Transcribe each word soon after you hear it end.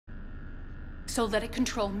So let it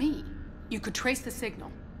control me. You could trace the signal.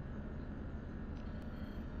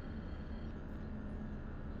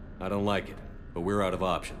 I don't like it, but we're out of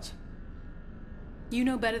options. You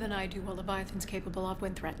know better than I do what Leviathan's capable of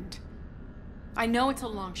when threatened. I know it's a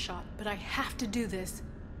long shot, but I have to do this.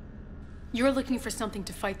 You're looking for something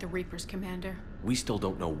to fight the Reapers, Commander. We still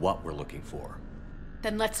don't know what we're looking for.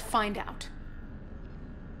 Then let's find out.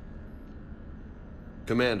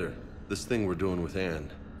 Commander, this thing we're doing with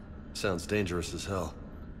Anne sounds dangerous as hell.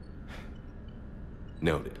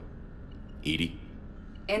 Noted. Edie?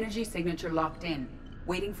 Energy signature locked in.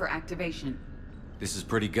 Waiting for activation. This is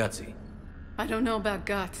pretty gutsy. I don't know about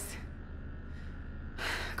guts.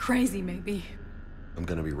 Crazy, maybe. I'm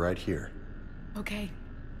gonna be right here. Okay.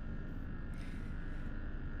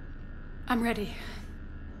 I'm ready.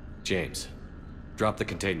 James, drop the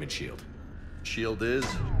containment shield. Shield is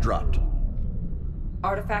dropped.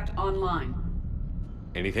 Artifact online.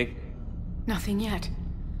 Anything? Nothing yet.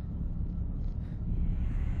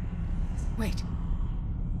 Wait.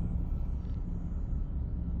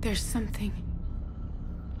 There's something.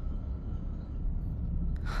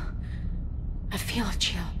 I feel a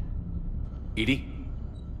chill. Edie?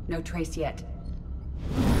 No trace yet.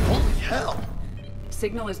 Holy hell!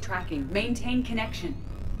 Signal is tracking. Maintain connection.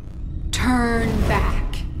 Turn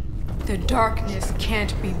back. The darkness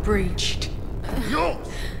can't be breached. Yo!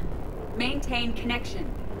 Maintain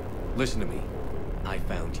connection. Listen to me. I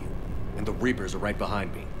found you, and the Reapers are right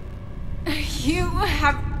behind me. You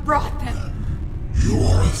have brought them. You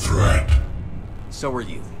are a threat. So are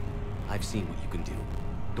you. I've seen what you can do.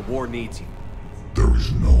 The war needs you. There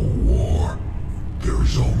is no war. There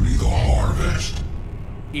is only the harvest.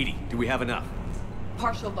 Edie, do we have enough?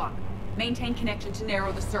 Partial lock. Maintain connection to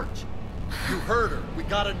narrow the search. You heard her. We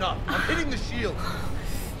got enough. I'm hitting the shield.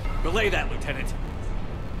 Relay that, Lieutenant.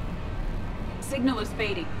 Signal is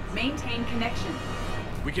fading. Maintain connection.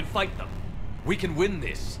 We can fight them. We can win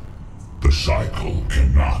this. The cycle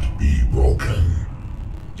cannot be broken.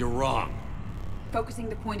 You're wrong. Focusing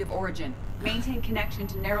the point of origin. Maintain connection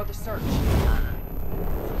to narrow the search.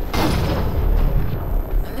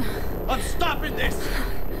 I'm stopping this!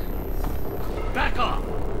 Back off!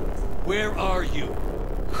 Where are you?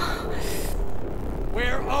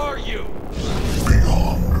 Where are you?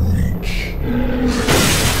 Beyond reach.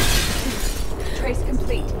 Trace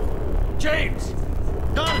complete. James!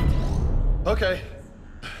 Got it! Okay.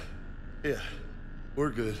 Yeah, we're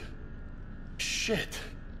good. Shit.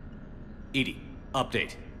 Edie,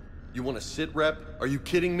 update. You want to sit rep? Are you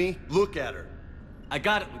kidding me? Look at her. I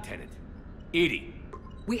got it, Lieutenant. Edie.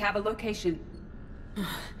 We have a location.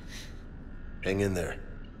 Hang in there.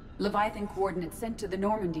 Leviathan coordinates sent to the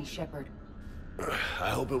Normandy, Shepard. I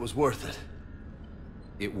hope it was worth it.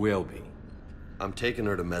 It will be. I'm taking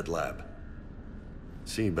her to Med Lab.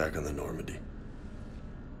 See you back on the Normandy.